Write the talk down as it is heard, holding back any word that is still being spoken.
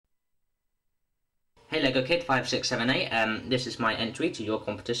Hey legokid5678, this is my entry to your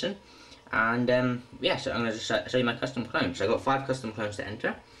competition, and yeah, so I'm going to just show you my custom clones. So I got 5 custom clones to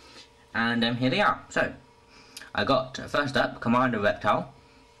enter, and here they are. So I got first up Commander Reptile,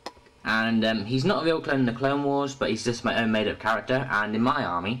 and he's not a real clone in the Clone Wars, but he's just my own made up character, and in my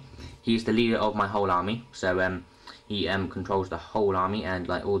army he's the leader of my whole army. So he controls the whole army, and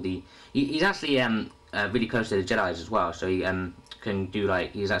like all the he's actually really close to the Jedi's as well, so he can do,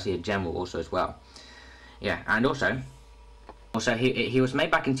 like, he's actually a general also as well. Yeah, and also he was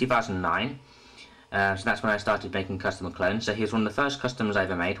made back in 2009, so that's when I started making custom clones. So he was one of the first customs I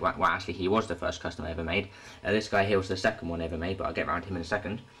ever made. Well, actually he was the first custom I ever made. This guy here was the second one I ever made, but I'll get around to him in a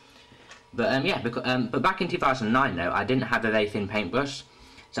second. But yeah, but back in 2009 though, I didn't have a very thin paintbrush,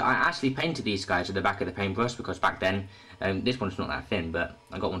 so I actually painted these guys at the back of the paintbrush, because back then, this one's not that thin, but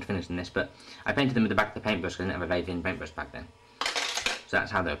I got one thinner than this, but I painted them at the back of the paintbrush because I didn't have a very thin paintbrush back then. So that's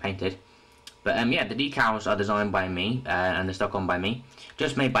how they were painted. But yeah, the decals are designed by me, and they're stuck on by me,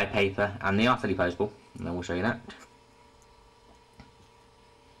 just made by paper, and they are fully posable, and I will show you that.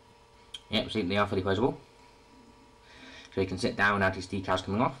 Yep, see, they are fully posable, so you can sit down without these decals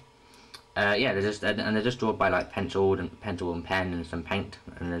coming off. Yeah, they're just drawn by like pencil and pen and some paint,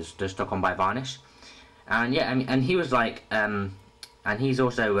 and they're stuck on by varnish. And yeah, I mean, and he was like, and he's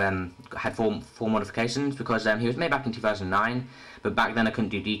also had four modifications, because he was made back in 2009, but back then I couldn't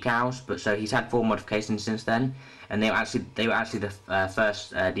do decals. But so he's had 4 modifications since then, and they were actually the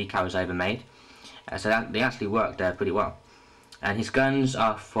first decals I ever made. So they actually worked pretty well. And his guns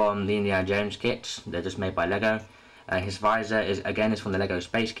are from the Indiana Jones kits. They're just made by Lego. His visor is from the Lego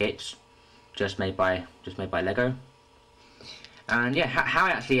Space kits, just made by Lego. And yeah, how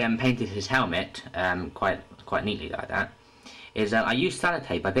I actually painted his helmet quite neatly like that is I used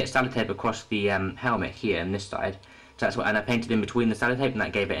sellotape. I bit sellotape across the helmet here and this side. So that's what, and I painted in between the sellotape, and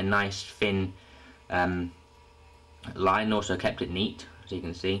that gave it a nice thin line. Also kept it neat, as you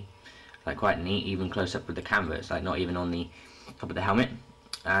can see, like quite neat, even close up with the camera. It's like not even on the top of the helmet.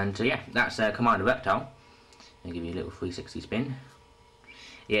 And so yeah, that's Commander Reptile. I'll give you a little 360 spin.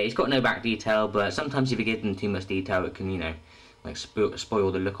 Yeah, he's got no back detail, but sometimes if you give them too much detail, it can, you know, like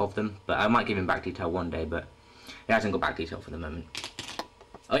spoil the look of them. But I might give him back detail one day, but he hasn't got back detail for the moment.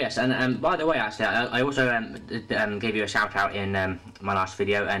 Oh yes, and by the way, actually, I also gave you a shout out in my last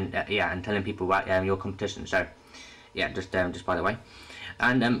video, and yeah, and telling people about your competition. So yeah, just by the way,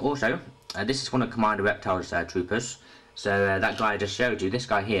 and also this is one of Commander Reptile's troopers. So that guy I just showed you, this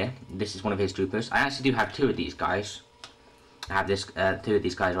guy here, this is one of his troopers. I actually do have 2 of these guys. I have this 2 of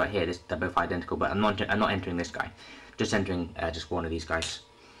these guys right here. They're both identical, but I'm not entering this guy. Just entering just one of these guys.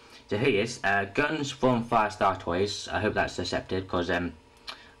 So here he is. Guns from Firestar Toys. I hope that's accepted, because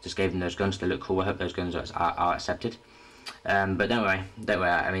just gave them those guns to look cool. I hope those guns are accepted. But don't worry.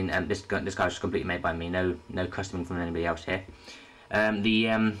 I mean, this guy's completely made by me. No customing from anybody else here.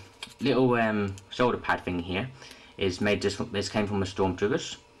 The little shoulder pad thing here is made this came from the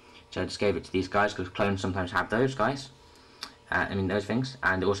Stormtroopers. So I just gave it to these guys, because clones sometimes have those guys. I mean, those things,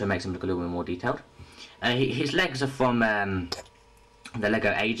 and it also makes them look a little bit more detailed. His legs are from the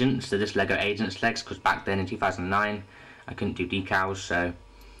Lego Agents. So this Lego Agents legs, because back then in 2009 I couldn't do decals, so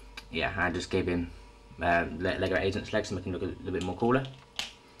yeah, I just gave him Lego Agents legs to make him look a little bit more cooler.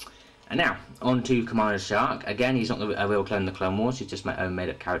 And now on to Commander Shark. Again, he's not a real clone in the Clone Wars. He's just my own made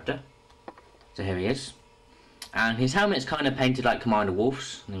up character. So here he is, and his helmet's kind of painted like Commander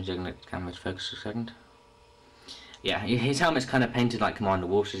Wolf's. Let me just let the camera focus a second. Yeah, his helmet's kind of painted like Commander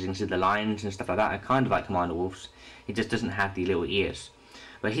Wolf's, as you can see the lines and stuff like that are kind of like Commander Wolf's. He just doesn't have the little ears.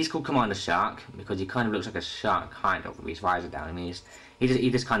 But he's called Commander Shark because he kind of looks like a shark, kind of, with his visor down. I mean, he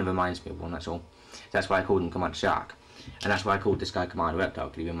just kind of reminds me of one, that's all. So that's why I called him Commander Shark. And that's why I called this guy Commander Reptile,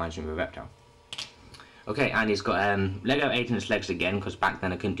 because he reminds me of a reptile. Okay, and he's got Lego Agent's legs again, because back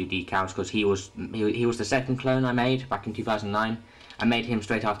then I couldn't do decals, because he was the second clone I made back in 2009. I made him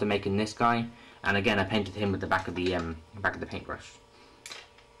straight after making this guy. And again, I painted him with the back of the paintbrush.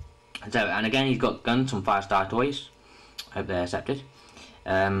 So, and again, he's got guns from Firestar Toys. I hope they're accepted.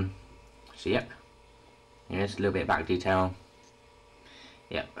 So yep, here's a little bit of back detail.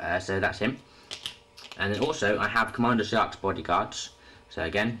 Yep, so that's him. And then also, I have Commander Shark's bodyguards. So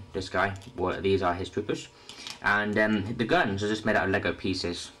again, this guy, these are his troopers. And the guns are just made out of Lego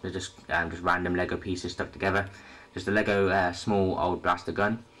pieces. They're just random Lego pieces stuck together. Just a Lego small old blaster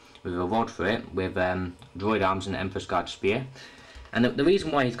gun with a rod for it, with droid arms and an Emperor's Guard spear. And the reason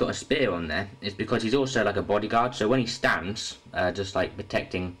why he's got a spear on there is because he's also like a bodyguard, so when he stands, just like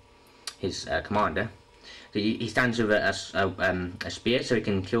protecting his commander, so he stands with a spear, so he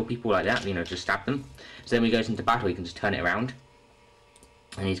can kill people like that, you know, just stab them. So then when he goes into battle, he can just turn it around,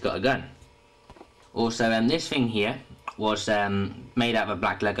 and he's got a gun. Also, this thing here was made out of a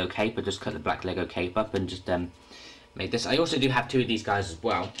black Lego cape. I just cut the black Lego cape up and just made this. I also do have 2 of these guys as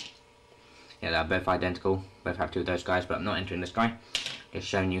well. Yeah, they're both identical. Both have 2 of those guys, but I'm not entering this guy. Just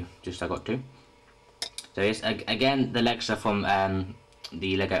showing you, just I got 2. So yes, again, the legs are from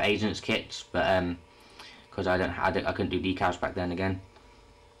the Lego Agents kits, but because I couldn't do decals back then again.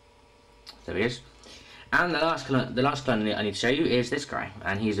 There he is. And the last clone I need to show you is this guy,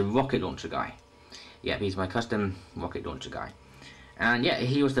 and he's a rocket launcher guy. Yep, he's my custom rocket launcher guy. And yeah,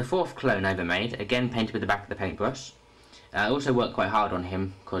 he was the 4th clone I ever made, again painted with the back of the paintbrush. I also worked quite hard on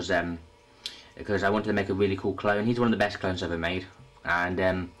him because I wanted to make a really cool clone. He's one of the best clones I've ever made,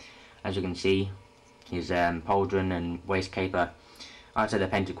 and as you can see, his pauldron and waist caper, I'd say they're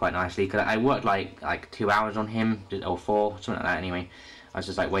painted quite nicely. Cause I worked like 2 hours on him, or 4, something like that. Anyway, I was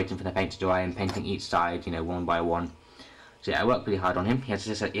just like waiting for the paint to dry and painting each side, you know, one by one. So yeah, I worked pretty hard on him. He has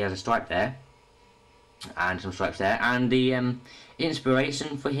a stripe there, and some stripes there, and the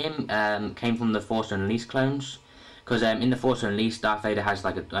inspiration for him came from the Force Unleashed clones, because in the Force Unleashed, Darth Vader has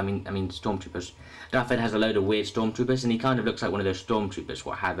like stormtroopers. Darth Vader has a load of weird stormtroopers, and he kind of looks like one of those stormtroopers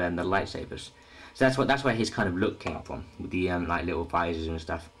what have the lightsabers. So that's where his kind of look came from, with the like little visors and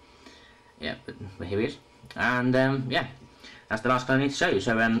stuff. Yeah, but here he is, and yeah, that's the last clone I need to show you.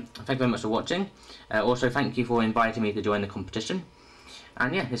 So thank you very much for watching. Also, thank you for inviting me to join the competition.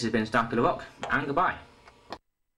 And yeah, this has been Stark of the Rock, and goodbye.